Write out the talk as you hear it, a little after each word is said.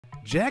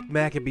Jack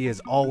McAbee has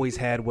always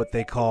had what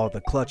they call the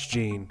clutch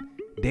gene,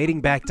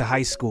 dating back to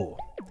high school.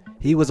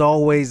 He was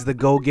always the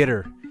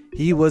go-getter.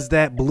 He was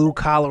that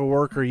blue-collar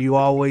worker you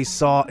always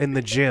saw in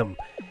the gym,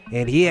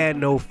 and he had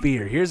no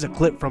fear. Here's a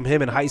clip from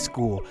him in high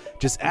school,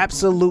 just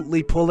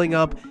absolutely pulling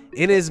up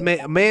in his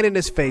man in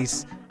his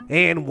face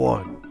and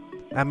won.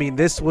 I mean,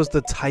 this was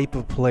the type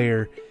of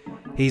player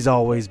he's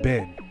always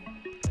been.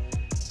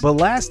 But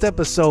last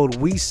episode,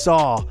 we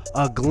saw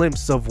a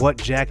glimpse of what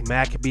Jack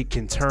McAbee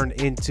can turn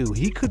into.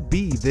 He could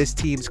be this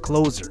team's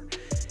closer.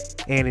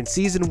 And in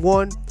season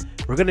 1,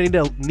 we're going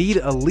to need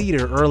a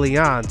leader early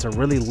on to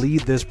really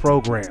lead this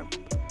program.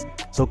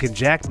 So can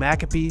Jack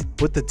McAbee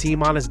put the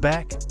team on his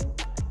back?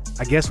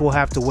 I guess we'll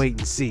have to wait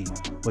and see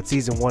what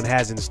season 1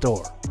 has in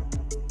store.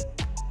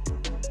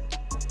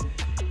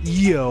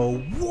 Yo,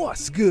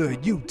 what's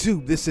good,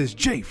 YouTube? This is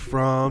Jay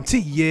from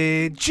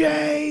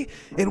TNJ,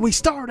 and we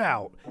start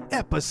out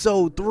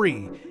episode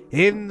 3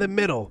 in the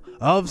middle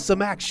of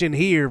some action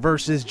here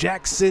versus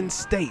Jackson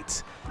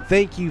State.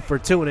 Thank you for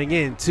tuning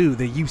in to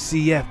the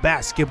UCF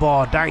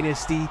Basketball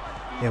Dynasty,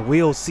 and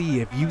we'll see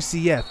if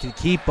UCF can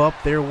keep up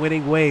their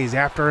winning ways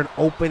after an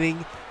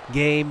opening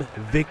game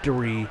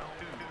victory.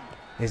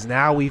 As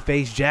now we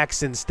face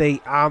Jackson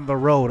State on the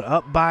road,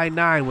 up by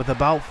 9 with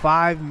about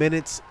 5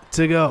 minutes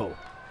to go.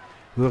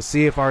 We'll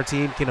see if our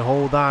team can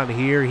hold on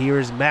here.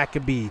 Here's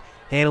McAbee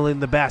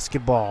handling the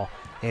basketball.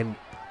 And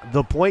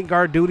the point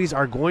guard duties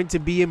are going to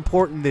be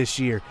important this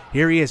year.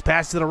 Here he is,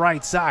 pass to the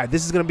right side.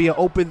 This is going to be an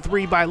open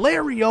 3 by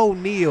Larry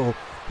O'Neal,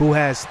 who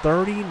has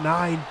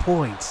 39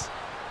 points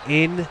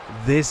in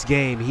this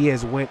game. He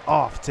has went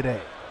off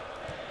today.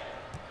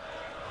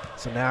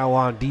 So now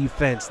on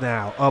defense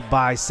now, up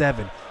by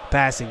 7.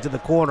 Passing to the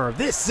corner.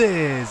 This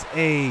is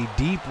a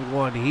deep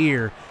one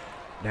here.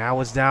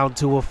 Now it's down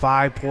to a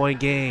 5-point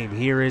game.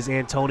 Here is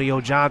Antonio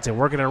Johnson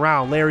working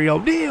around Larry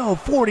O'Neal,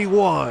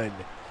 41.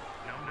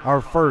 Our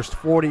first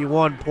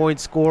 41-point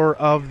score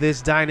of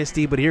this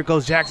dynasty, but here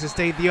goes Jackson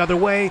State the other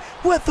way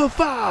with a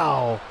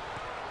foul.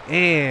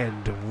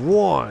 And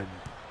 1.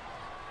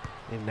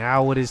 And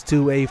now it is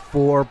to a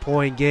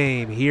 4-point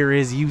game. Here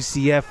is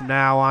UCF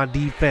now on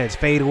defense.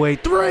 Fadeaway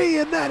 3,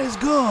 and that is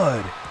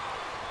good.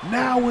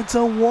 Now it's a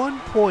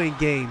 1-point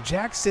game.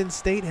 Jackson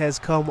State has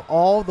come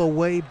all the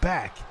way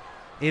back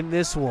in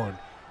this one.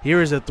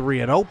 Here is a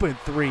 3, an open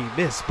 3,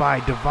 missed by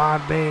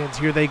Devon Bands.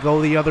 Here they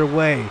go the other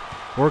way,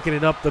 working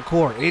it up the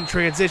court. In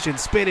transition,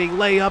 spinning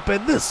layup,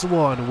 and this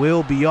one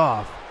will be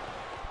off.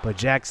 But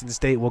Jackson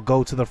State will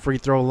go to the free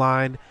throw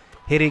line,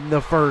 hitting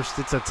the first.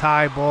 It's a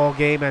tie ball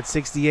game at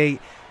 68,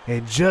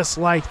 and just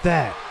like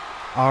that,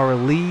 our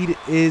lead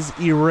is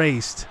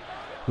erased.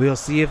 We'll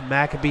see if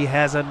McAbee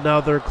has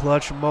another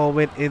clutch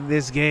moment in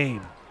this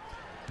game.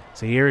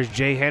 So here is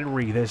Jay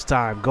Henry this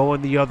time,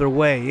 going the other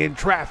way in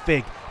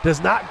traffic.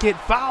 Does not get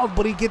fouled,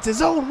 but he gets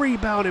his own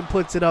rebound and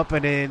puts it up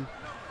and in.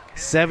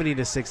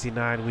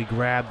 70-69, we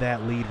grab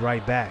that lead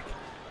right back.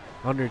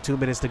 Under 2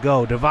 minutes to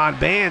go. Devon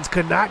Bands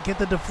could not get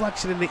the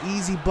deflection in the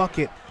easy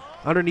bucket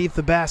underneath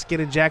the basket,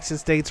 and Jackson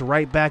State's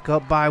right back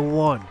up by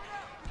 1.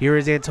 Here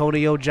is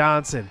Antonio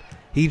Johnson.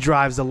 He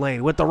drives the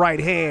lane with the right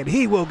hand.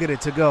 He will get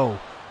it to go.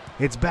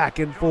 It's back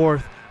and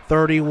forth,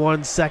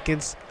 31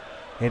 seconds.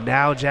 And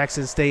now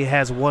Jackson State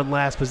has one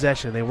last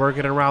possession. They work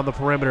it around the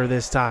perimeter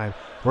this time.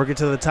 Working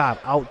to the top,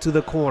 out to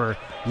the corner,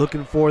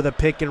 looking for the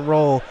pick and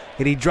roll.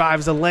 And he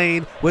drives the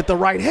lane with the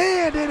right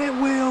hand, and it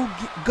will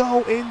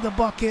go in the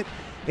bucket.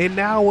 And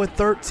now with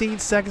 13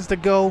 seconds to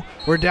go,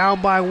 we're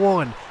down by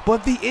 1.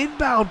 But the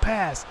inbound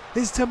pass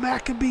is to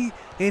McAbee,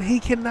 and he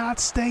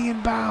cannot stay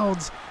in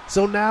bounds.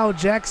 So now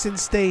Jackson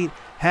State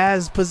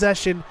has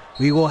possession.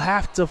 We will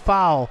have to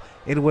foul.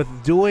 And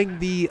with doing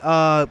the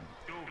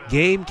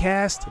game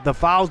cast, the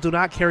fouls do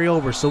not carry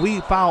over, so we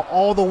foul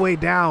all the way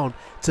down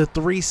to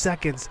 3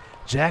 seconds.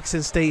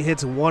 Jackson State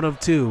hits 1 of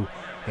 2,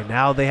 and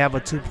now they have a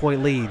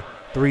 2-point lead.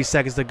 3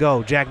 seconds to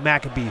go. Jack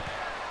McAbee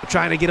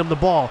trying to get him the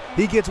ball.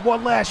 He gets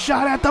one last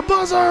shot at the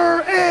buzzer,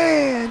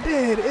 and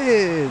it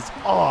is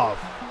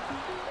off.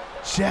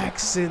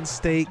 Jackson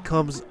State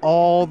comes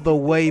all the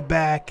way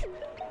back,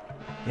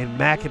 and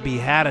McAbee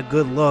had a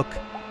good look,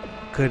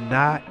 could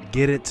not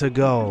get it to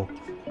go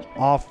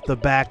off the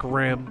back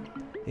rim.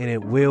 And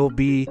it will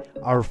be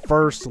our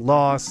first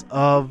loss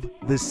of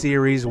the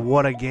series.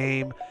 What a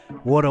game.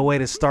 What a way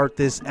to start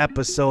this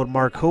episode.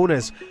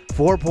 Markunas,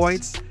 4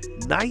 points,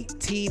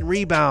 19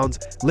 rebounds.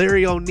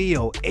 Larry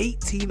O'Neal,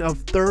 18 of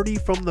 30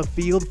 from the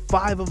field,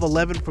 5 of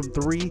 11 from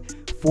 3,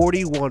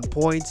 41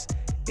 points.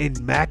 And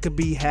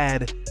McAbee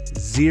had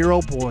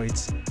 0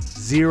 points,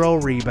 0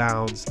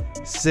 rebounds,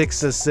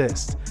 6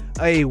 assists.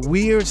 A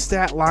weird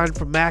stat line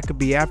from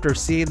McAbee after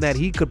seeing that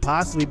he could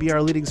possibly be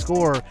our leading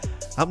scorer.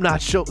 I'm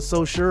not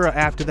so sure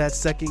after that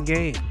second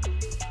game.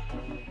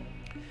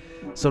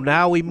 So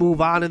now we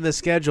move on in the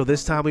schedule.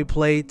 This time we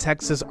play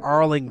Texas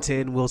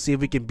Arlington. We'll see if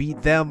we can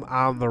beat them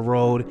on the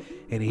road.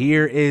 And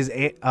here is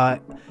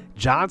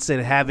Johnson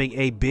having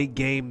a big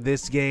game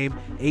this game,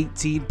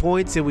 18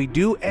 points, and we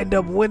do end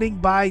up winning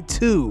by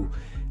 2.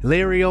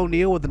 Larry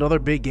O'Neal with another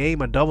big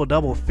game, a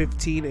double-double,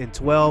 15 and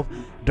 12.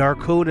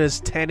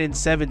 Darkuna's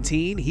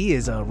 10-17. He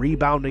is a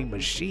rebounding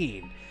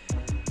machine.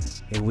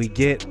 And we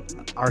get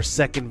our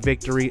second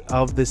victory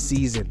of the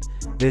season.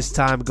 This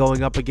time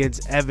going up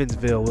against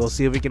Evansville. We'll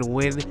see if we can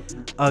win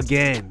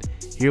again.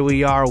 Here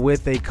we are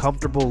with a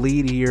comfortable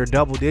lead here,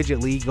 double-digit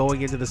lead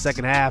going into the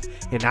second half,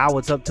 and now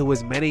it's up to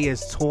as many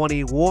as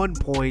 21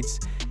 points,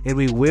 and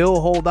we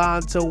will hold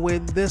on to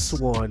win this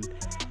one.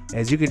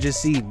 As you can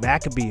just see,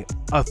 Maccabee,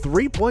 a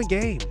 3-point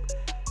game.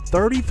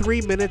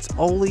 33 minutes,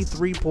 only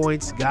 3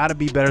 points. Got to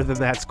be better than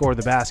that score of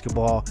the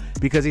basketball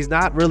because he's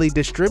not really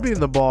distributing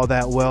the ball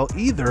that well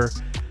either,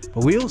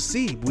 but we'll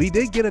see. We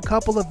did get a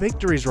couple of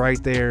victories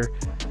right there.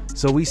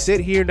 So we sit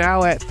here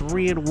now at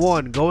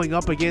 3-1 going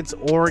up against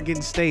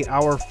Oregon State,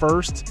 our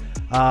first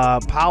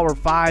Power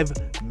 5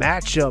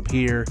 matchup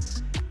here,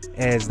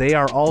 as they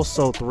are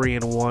also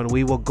 3-1.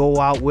 We will go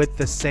out with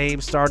the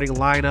same starting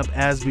lineup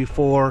as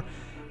before.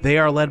 They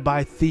are led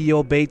by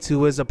Theo Bates,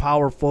 who is a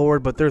power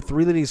forward, but their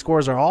 3 leading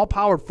scorers are all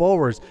power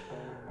forwards,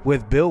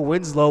 with Bill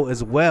Winslow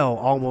as well,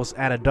 almost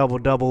at a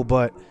double-double,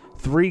 but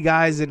 3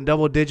 guys in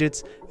double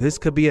digits. This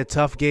could be a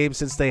tough game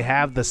since they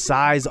have the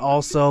size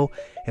also,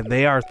 and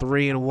they are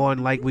 3-1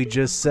 like we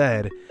just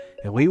said.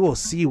 And we will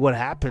see what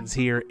happens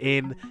here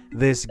in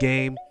this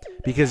game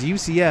because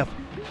UCF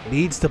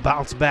needs to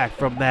bounce back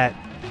from that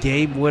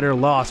game winner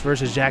loss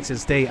versus Jackson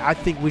State. I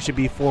think we should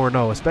be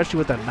 4-0, especially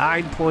with a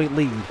 9-point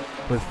lead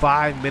with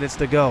 5 minutes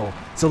to go.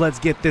 So let's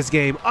get this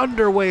game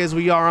underway as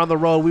we are on the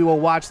road. We will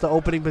watch the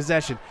opening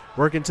possession.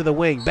 Working to the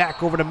wing,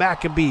 back over to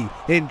Maccabee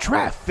in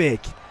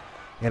traffic.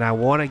 And I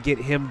want to get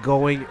him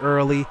going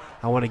early.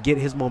 I want to get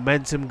his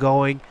momentum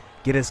going,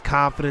 get his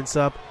confidence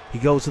up. He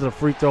goes to the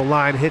free throw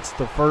line, hits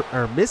the first,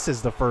 or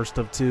misses the first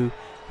of 2.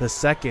 The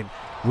second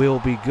will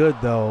be good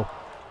though.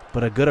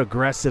 But a good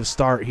aggressive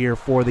start here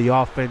for the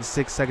offense.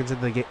 6 seconds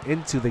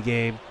into the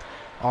game,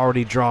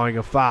 already drawing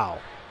a foul.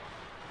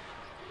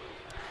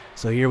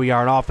 So here we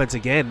are on offense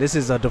again. This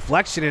is a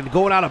deflection and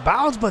going out of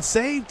bounds, but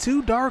saved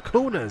to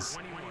Darkunas.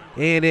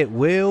 And it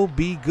will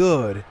be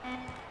good.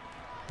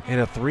 And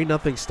a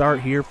 3-0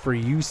 start here for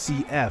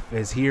UCF,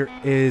 as here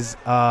is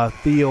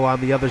Theo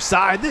on the other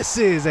side. This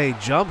is a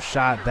jump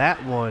shot.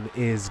 That one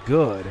is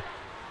good.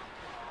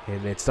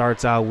 And it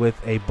starts out with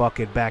a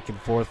bucket back and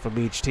forth from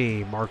each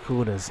team.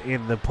 Marcunas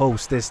in the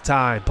post this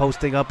time,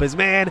 posting up his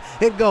man.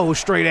 It goes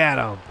straight at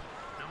him.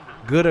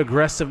 Good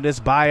aggressiveness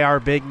by our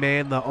big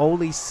man, the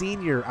only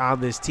senior on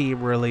this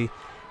team really.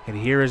 And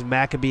here is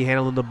Maccabee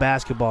handling the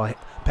basketball,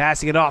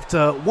 passing it off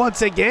to,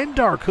 once again,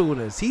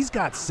 Darkunas. He's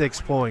got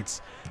 6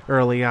 points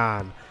early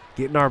on,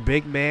 getting our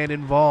big man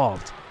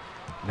involved.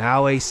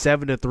 Now a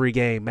 7-3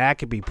 game.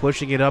 Maccabee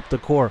pushing it up the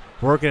court,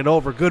 working it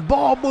over. Good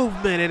ball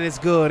movement, and it's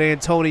good.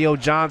 Antonio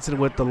Johnson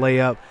with the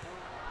layup.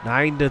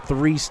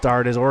 9-3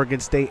 start as Oregon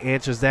State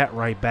answers that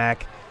right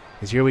back.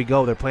 As here we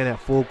go, they're playing that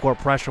full court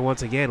pressure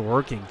once again,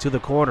 working to the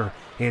corner.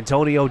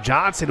 Antonio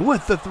Johnson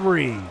with the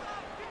 3.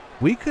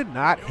 We could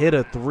not hit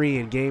a 3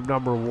 in game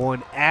number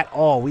 1 at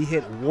all. We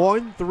hit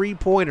 1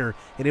 3-pointer,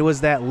 and it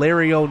was that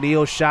Larry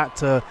O'Neal shot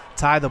to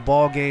tie the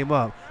ball game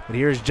up. But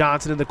here's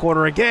Johnson in the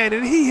corner again,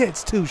 and he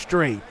hits 2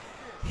 straight.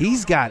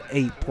 He's got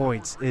 8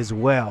 points as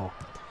well.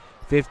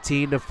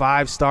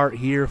 15-5 start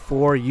here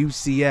for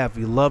UCF.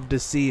 You love to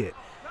see it.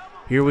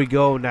 Here we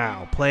go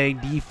now, playing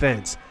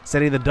defense,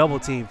 setting the double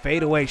team,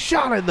 fade away,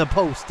 shot in the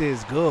post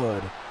is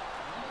good.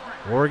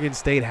 Oregon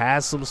State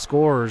has some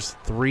scorers,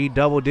 3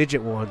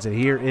 double-digit ones, and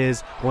here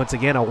is, once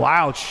again, a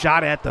wild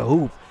shot at the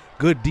hoop.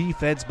 Good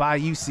defense by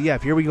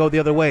UCF. Here we go the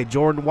other way.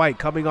 Jordan White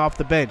coming off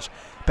the bench,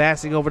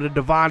 passing over to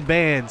Devon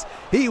Bands.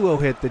 He will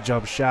hit the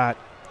jump shot.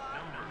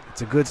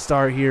 It's a good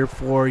start here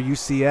for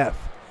UCF.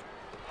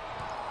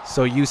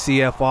 So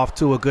UCF off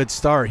to a good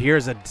start.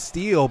 Here's a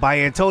steal by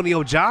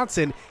Antonio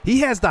Johnson.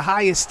 He has the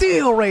highest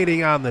steal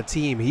rating on the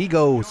team. He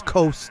goes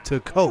coast to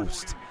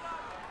coast.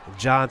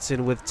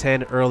 Johnson with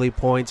 10 early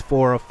points,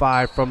 4 of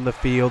 5 from the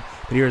field.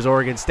 But here's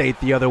Oregon State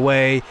the other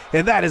way,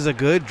 and that is a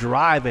good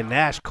drive, and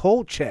Nash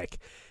Kolchek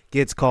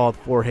gets called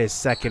for his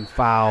second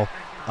foul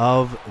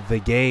of the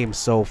game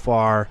so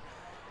far.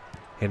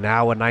 And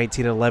now a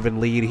 19-11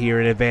 lead here,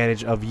 an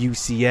advantage of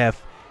UCF.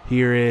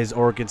 Here is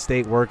Oregon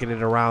State working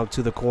it around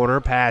to the corner,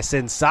 pass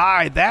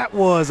inside. That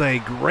was a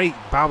great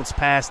bounce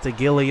pass to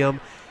Gilliam.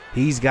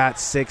 He's got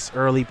 6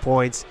 early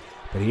points.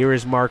 But here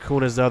is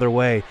Marcunas the other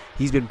way.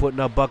 He's been putting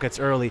up buckets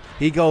early.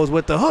 He goes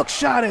with the hook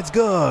shot. It's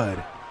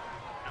good.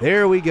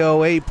 There we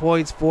go. 8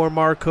 points for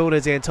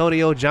Marcunas.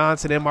 Antonio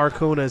Johnson and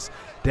Marcunas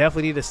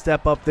definitely need to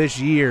step up this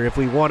year if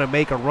we want to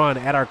make a run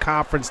at our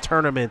conference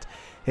tournament.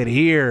 And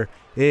here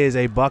is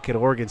a bucket.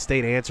 Oregon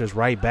State answers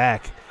right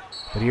back.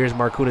 But here's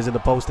Marcunas in the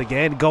post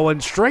again, going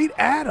straight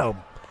at him.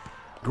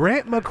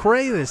 Grant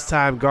McCray this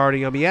time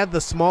guarding him. He had the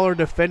smaller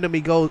defender.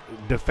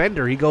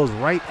 He goes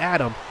right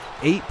at him.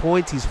 8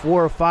 points. He's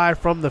 4 of 5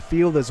 from the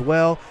field as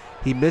well.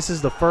 He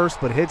misses the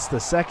first but hits the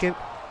second.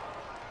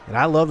 And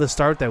I love the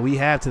start that we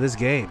have to this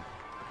game.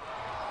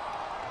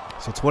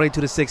 So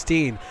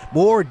 22-16.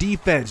 More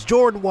defense.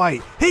 Jordan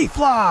White. He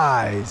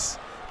flies.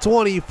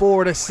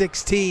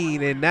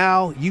 24-16. And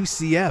now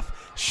UCF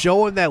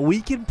showing that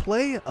we can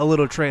play a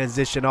little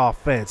transition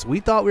offense. We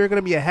thought we were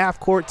going to be a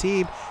half-court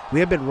team. We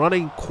have been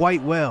running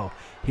quite well.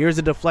 Here's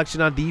a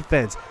deflection on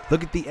defense.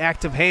 Look at the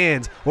active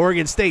hands.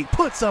 Oregon State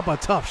puts up a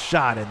tough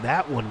shot, and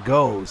that one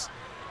goes.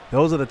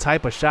 Those are the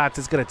type of shots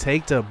it's going to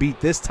take to beat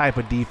this type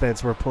of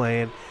defense we're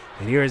playing.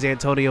 And here is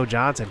Antonio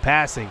Johnson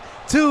passing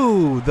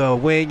to the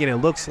wing, and it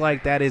looks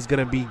like that is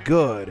going to be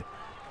good.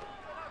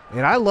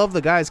 And I love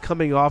the guys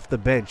coming off the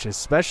bench,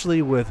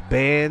 especially with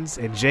Bands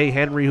and Jay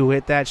Henry who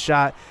hit that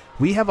shot.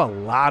 We have a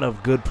lot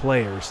of good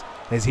players.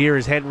 As here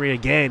is Henry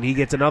again. He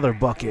gets another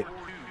bucket.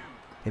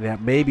 And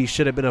that maybe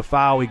should have been a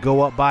foul. We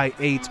go up by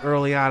 8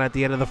 early on at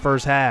the end of the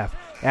first half.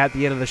 At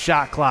the end of the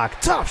shot clock.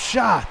 Tough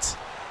shot.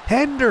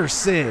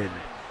 Henderson.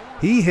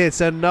 He hits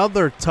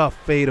another tough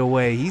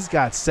fadeaway. He's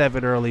got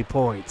 7 early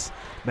points.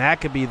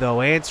 Maccabee,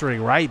 though,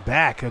 answering right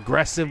back.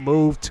 Aggressive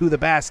move to the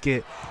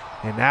basket.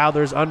 And now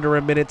there's under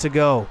a minute to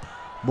go.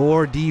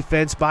 More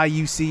defense by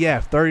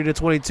UCF.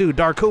 30-22.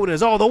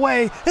 Darkunas all the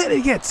way. And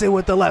he gets it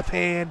with the left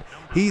hand.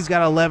 He's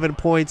got 11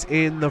 points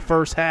in the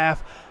first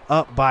half.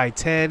 Up by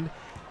 10.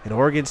 And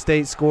Oregon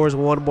State scores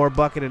one more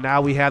bucket, and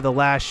now we have the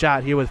last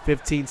shot here with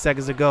 15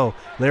 seconds to go.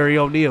 Larry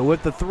O'Neal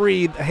with the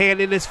three,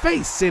 hand in his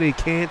face, and he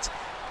can't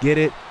get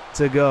it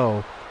to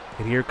go.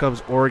 And here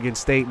comes Oregon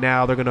State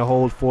now. They're going to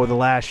hold for the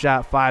last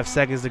shot, 5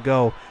 seconds to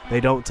go.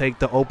 They don't take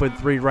the open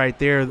three right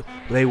there.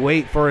 They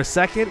wait for a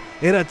second,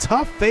 and a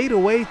tough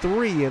fadeaway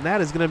three, and that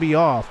is going to be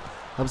off.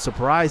 I'm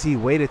surprised he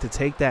waited to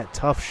take that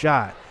tough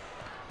shot.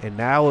 And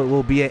now it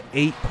will be an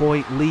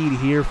 8-point lead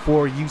here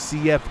for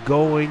UCF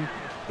going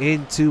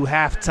into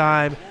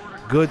halftime.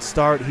 Good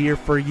start here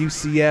for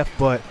UCF,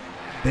 but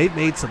they've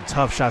made some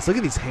tough shots. Look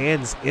at these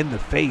hands in the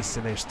face,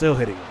 and they're still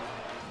hitting them.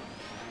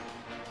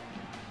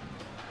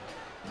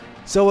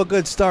 So a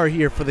good start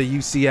here for the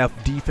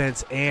UCF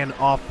defense and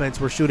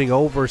offense. We're shooting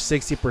over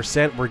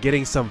 60%. We're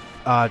getting some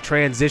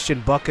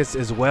transition buckets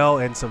as well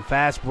and some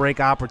fast break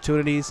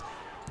opportunities.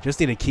 Just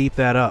need to keep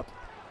that up.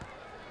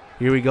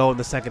 Here we go in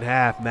the second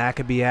half.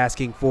 Maccabee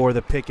asking for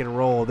the pick and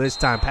roll. This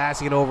time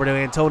passing it over to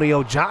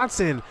Antonio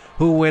Johnson,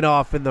 who went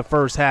off in the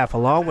first half.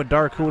 Along with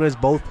Darkunas,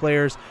 both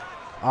players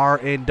are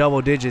in double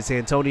digits.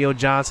 Antonio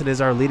Johnson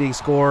is our leading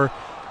scorer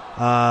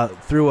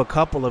through a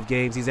couple of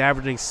games. He's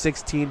averaging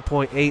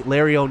 16.8.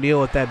 Larry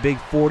O'Neal with that big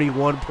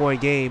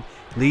 41-point game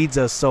leads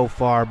us so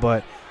far,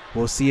 but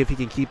we'll see if he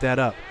can keep that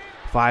up.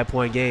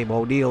 5-point game.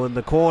 O'Neal in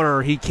the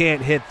corner. He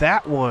can't hit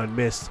that one.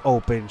 Missed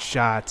open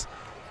shot.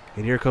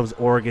 And here comes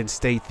Oregon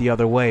State the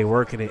other way,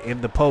 working it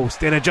in the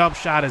post. And a jump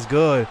shot is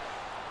good.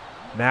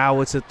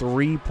 Now it's a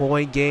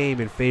 3-point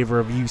game in favor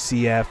of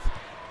UCF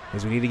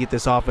as we need to get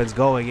this offense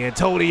going.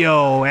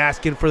 Antonio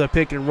asking for the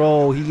pick and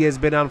roll. He has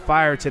been on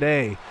fire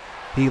today.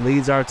 He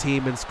leads our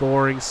team in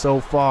scoring so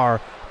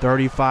far,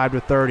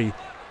 35-30.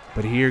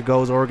 But here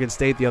goes Oregon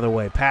State the other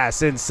way.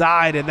 Pass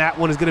inside, and that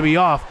one is going to be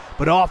off.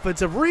 But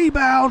offensive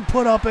rebound,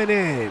 put up and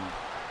in.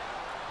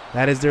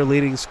 That is their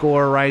leading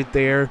scorer right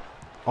there.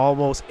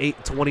 Almost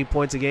 20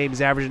 points a game.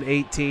 He's averaging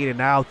 18, and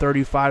now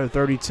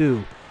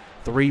 35-32.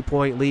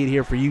 3-point lead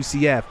here for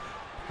UCF.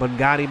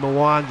 Bungani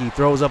Mwangi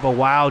throws up a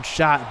wild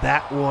shot.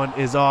 That one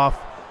is off.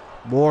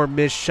 More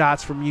missed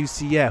shots from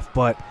UCF,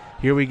 but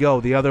here we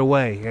go the other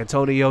way.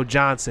 Antonio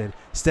Johnson,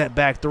 step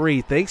back three,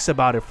 thinks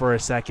about it for a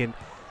second.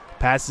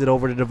 Passes it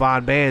over to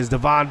Devon Bands.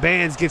 Devon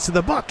Bands gets to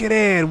the bucket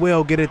and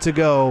will get it to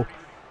go.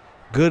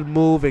 Good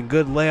move and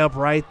good layup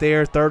right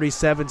there,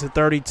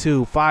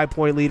 37-32.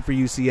 5-point lead for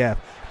UCF.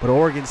 But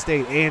Oregon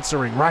State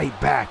answering right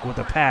back with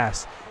a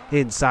pass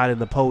inside in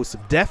the post.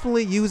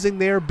 Definitely using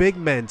their big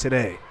men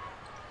today.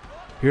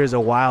 Here's a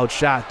wild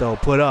shot, though,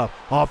 put up.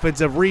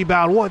 Offensive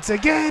rebound once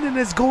again, and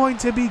it's going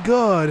to be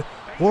good.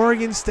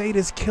 Oregon State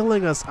is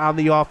killing us on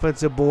the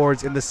offensive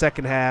boards in the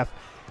second half.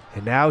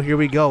 And now here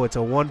we go. It's a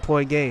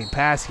 1-point game.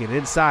 Passing it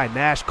inside.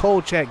 Nash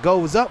Kolchak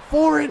goes up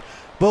for it,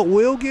 but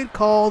will get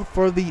called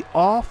for the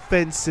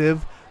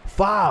offensive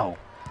foul.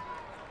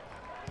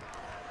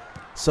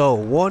 So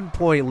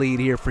 1-point lead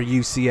here for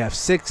UCF.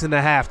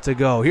 6.5 to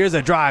go. Here's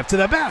a drive to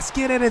the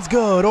basket, and it's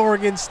good.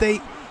 Oregon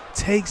State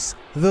takes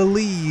the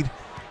lead.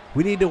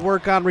 We need to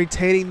work on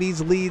retaining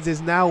these leads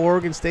as now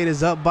Oregon State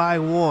is up by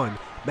 1.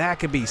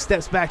 Maccabee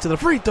steps back to the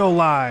free throw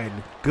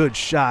line. Good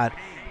shot.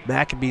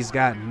 Maccabee's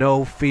got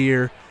no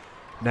fear.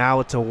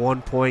 Now it's a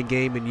 1-point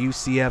game in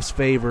UCF's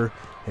favor.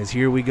 As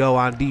here we go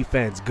on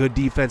defense. Good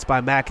defense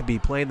by Maccabee.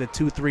 Playing the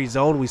 2-3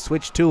 zone. We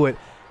switched to it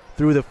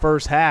through the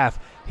first half.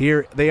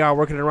 Here they are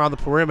working around the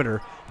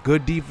perimeter.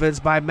 Good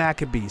defense by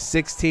Maccabee.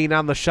 16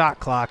 on the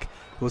shot clock.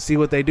 We'll see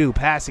what they do.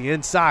 Passing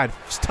inside.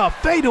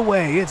 Tough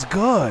fadeaway. It's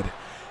good.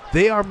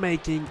 They are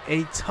making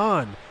a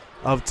ton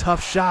of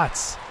tough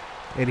shots.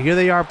 And here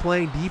they are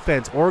playing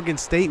defense. Oregon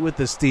State with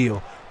the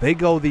steal. They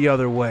go the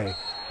other way.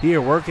 Here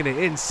working it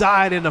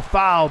inside, and a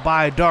foul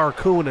by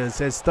Darkunas,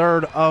 his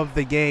third of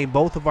the game.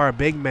 Both of our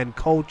big men,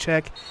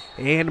 Kolchak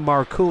and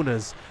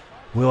Markunas,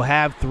 will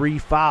have 3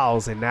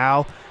 fouls. And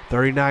now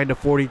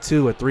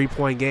 39-42, a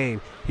 3-point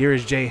game. Here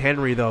is Jay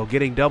Henry, though,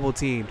 getting double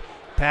teamed.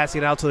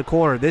 Passing it out to the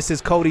corner. This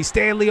is Cody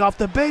Stanley off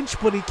the bench,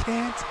 but he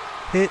can't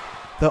hit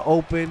the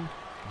open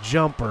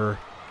jumper.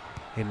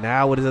 And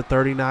now it is a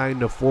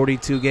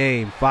 39-42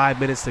 game. 5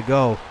 minutes to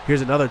go.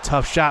 Here's another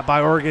tough shot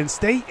by Oregon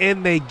State,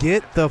 and they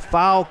get the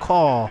foul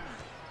call.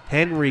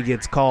 Henry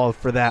gets called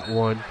for that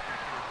one.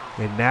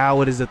 And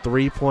now it is a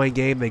 3-point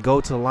game. They go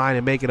to the line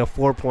and make it a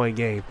 4-point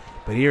game.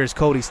 But here's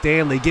Cody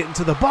Stanley getting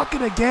to the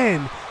bucket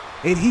again,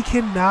 and he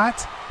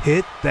cannot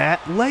hit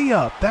that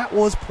layup. That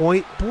was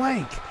point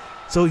blank.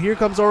 So here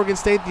comes Oregon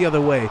State the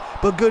other way.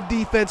 But good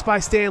defense by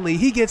Stanley.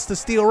 He gets the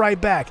steal right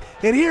back.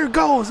 And here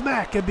goes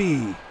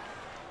Maccabee.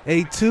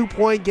 A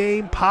 2-point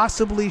game,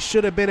 possibly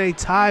should have been a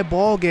tie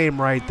ball game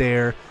right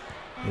there.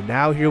 And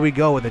now here we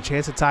go with a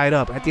chance to tie it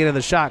up at the end of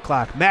the shot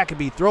clock.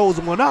 Maccabee throws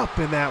one up,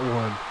 and that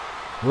one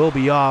will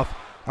be off.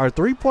 Our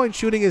 3-point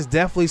shooting is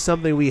definitely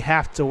something we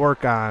have to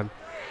work on,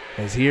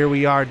 as here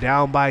we are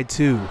down by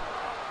 2.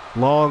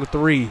 Long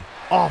 3,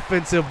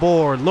 offensive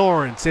board.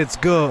 Lawrence, it's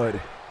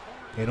good.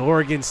 And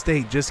Oregon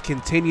State just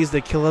continues to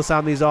kill us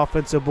on these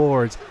offensive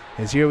boards,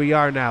 as here we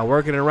are now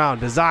working around.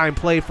 Design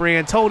play for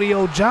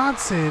Antonio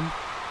Johnson.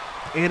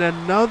 And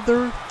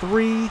another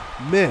 3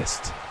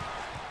 missed.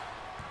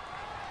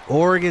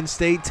 Oregon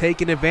State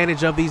taking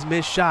advantage of these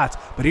missed shots.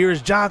 But here's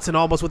Johnson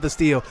almost with the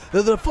steal.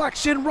 The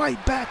deflection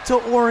right back to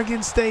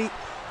Oregon State.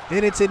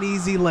 And it's an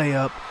easy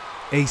layup.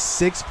 A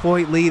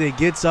 6-point lead. It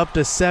gets up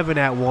to 7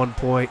 at one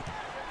point.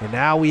 And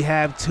now we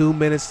have 2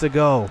 minutes to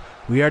go.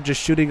 We are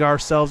just shooting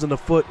ourselves in the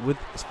feet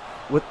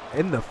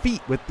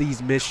with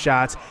these missed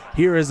shots.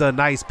 Here is a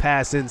nice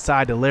pass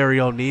inside to Larry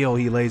O'Neal.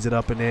 He lays it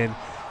up and in.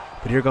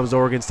 But here comes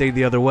Oregon State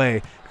the other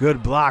way.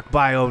 Good block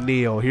by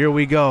O'Neal. Here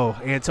we go.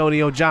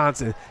 Antonio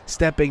Johnson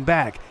stepping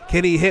back.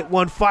 Can he hit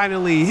one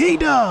finally? He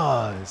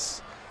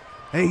does.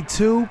 A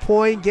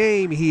 2-point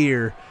game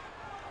here.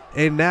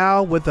 And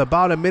now with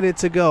about a minute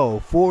to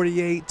go,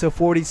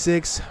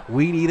 48-46,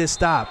 we need a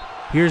stop.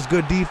 Here's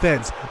good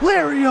defense.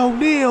 Larry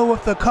O'Neal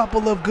with a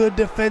couple of good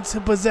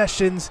defensive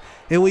possessions,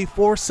 and we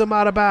force him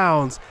out of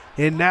bounds.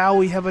 And now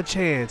we have a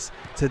chance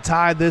to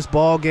tie this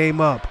ball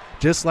game up.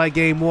 Just like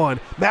game 1,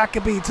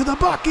 Maccabee to the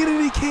bucket,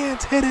 and he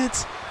can't hit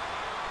it.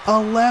 A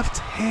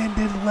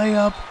left-handed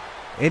layup,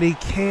 and he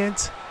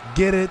can't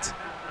get it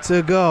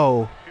to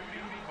go.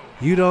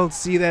 You don't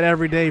see that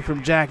every day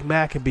from Jack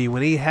Maccabee.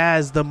 When he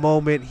has the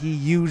moment, he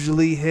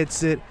usually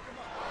hits it.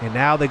 And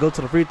now they go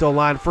to the free throw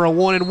line for a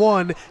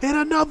 1-and-1, and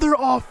another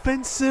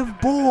offensive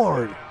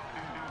board.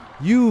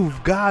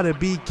 You've got to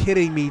be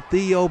kidding me.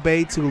 Theo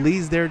Bates, who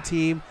leads their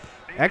team,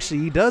 actually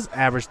he does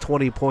average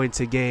 20 points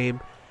a game.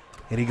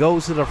 And he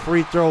goes to the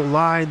free throw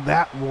line.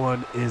 That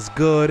one is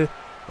good.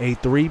 A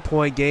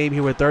 3-point game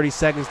here with 30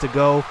 seconds to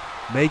go.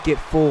 Make it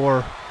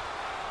 4.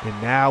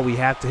 And now we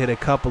have to hit a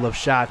couple of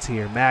shots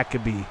here.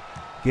 Maccabee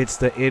gets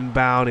the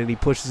inbound, and he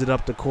pushes it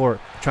up the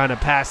court, trying to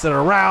pass it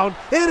around.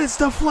 And it's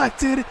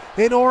deflected,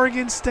 and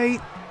Oregon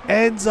State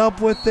ends up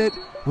with it.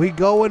 We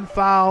go and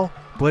foul,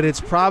 but it's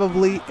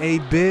probably a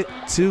bit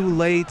too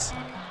late.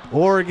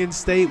 Oregon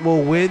State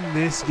will win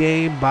this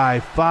game by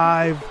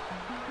 5.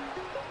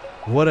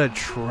 What a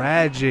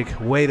tragic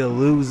way to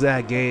lose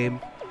that game.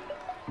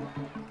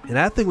 And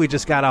I think we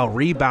just got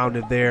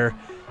out-rebounded there.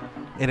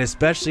 And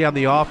especially on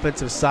the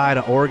offensive side,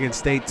 Oregon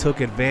State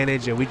took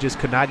advantage, and we just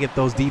could not get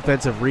those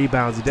defensive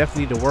rebounds. We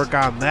definitely need to work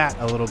on that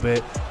a little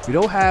bit. We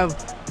don't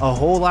have a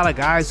whole lot of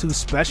guys who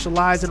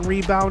specialize in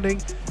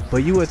rebounding,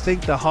 but you would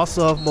think the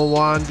hustle of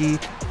Mwangi,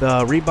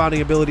 the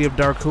rebounding ability of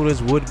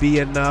Darkunas would be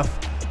enough,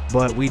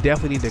 but we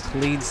definitely need to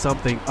clean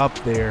something up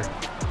there.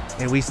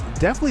 And we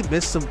definitely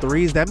missed some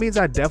threes. That means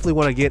I definitely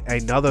want to get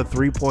another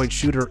 3-point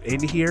shooter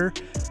in here.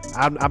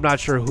 I'm not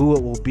sure who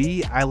it will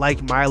be. I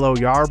like Milo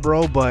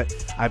Yarbrough, but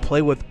I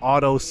play with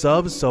auto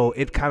subs, so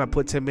it kind of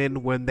puts him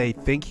in when they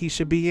think he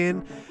should be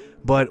in.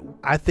 But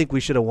I think we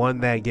should have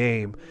won that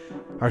game.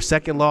 Our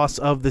second loss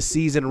of the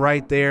season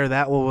right there.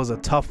 That one was a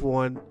tough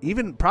one.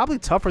 Even probably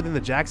tougher than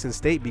the Jackson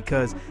State,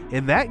 because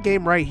in that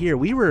game right here,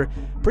 we were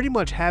pretty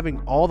much having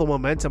all the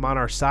momentum on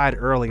our side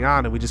early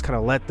on, and we just kind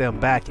of let them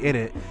back in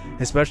it,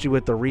 especially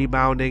with the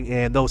rebounding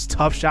and those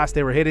tough shots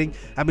they were hitting.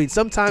 I mean,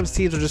 sometimes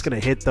teams are just going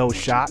to hit those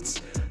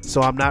shots,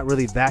 so I'm not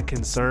really that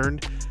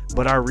concerned.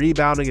 But our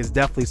rebounding is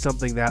definitely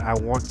something that I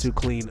want to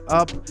clean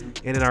up,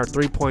 and then our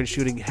 3-point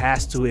shooting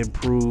has to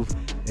improve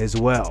as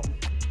well.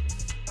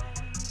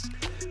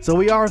 So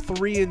we are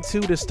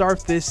 3-2 to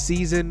start this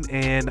season,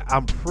 and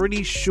I'm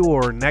pretty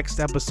sure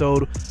next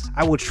episode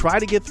I will try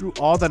to get through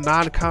all the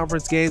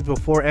non-conference games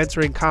before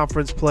entering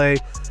conference play.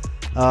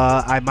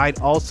 I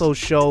might also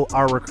show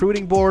our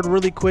recruiting board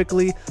really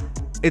quickly.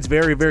 It's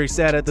very, very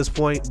sad at this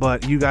point,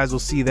 but you guys will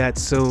see that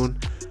soon.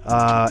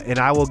 And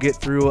I will get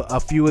through a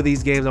few of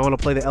these games. I want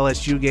to play the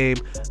LSU game.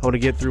 I want to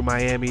get through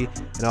Miami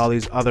and all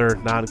these other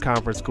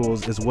non-conference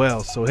schools as well.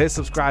 So hit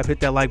subscribe,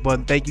 hit that like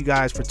button. Thank you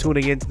guys for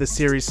tuning into the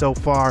series so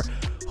far.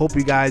 Hope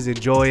you guys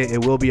enjoy it.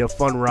 It will be a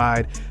fun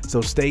ride.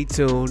 So stay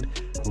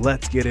tuned.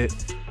 Let's get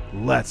it.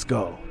 Let's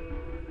go.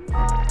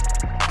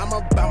 I'm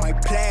about my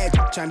pledge,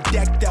 I'm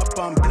decked up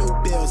on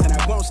blue bills, and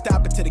I won't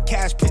stop until the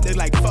cash pit look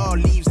like fall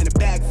leaves in the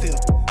backfield.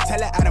 Tell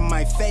her out of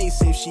my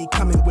face if she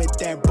coming with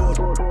that bull.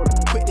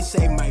 Quick to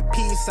say my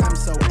piece, I'm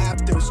so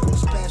after school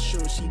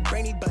special. She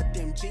brainy, but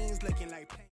them jeans looking like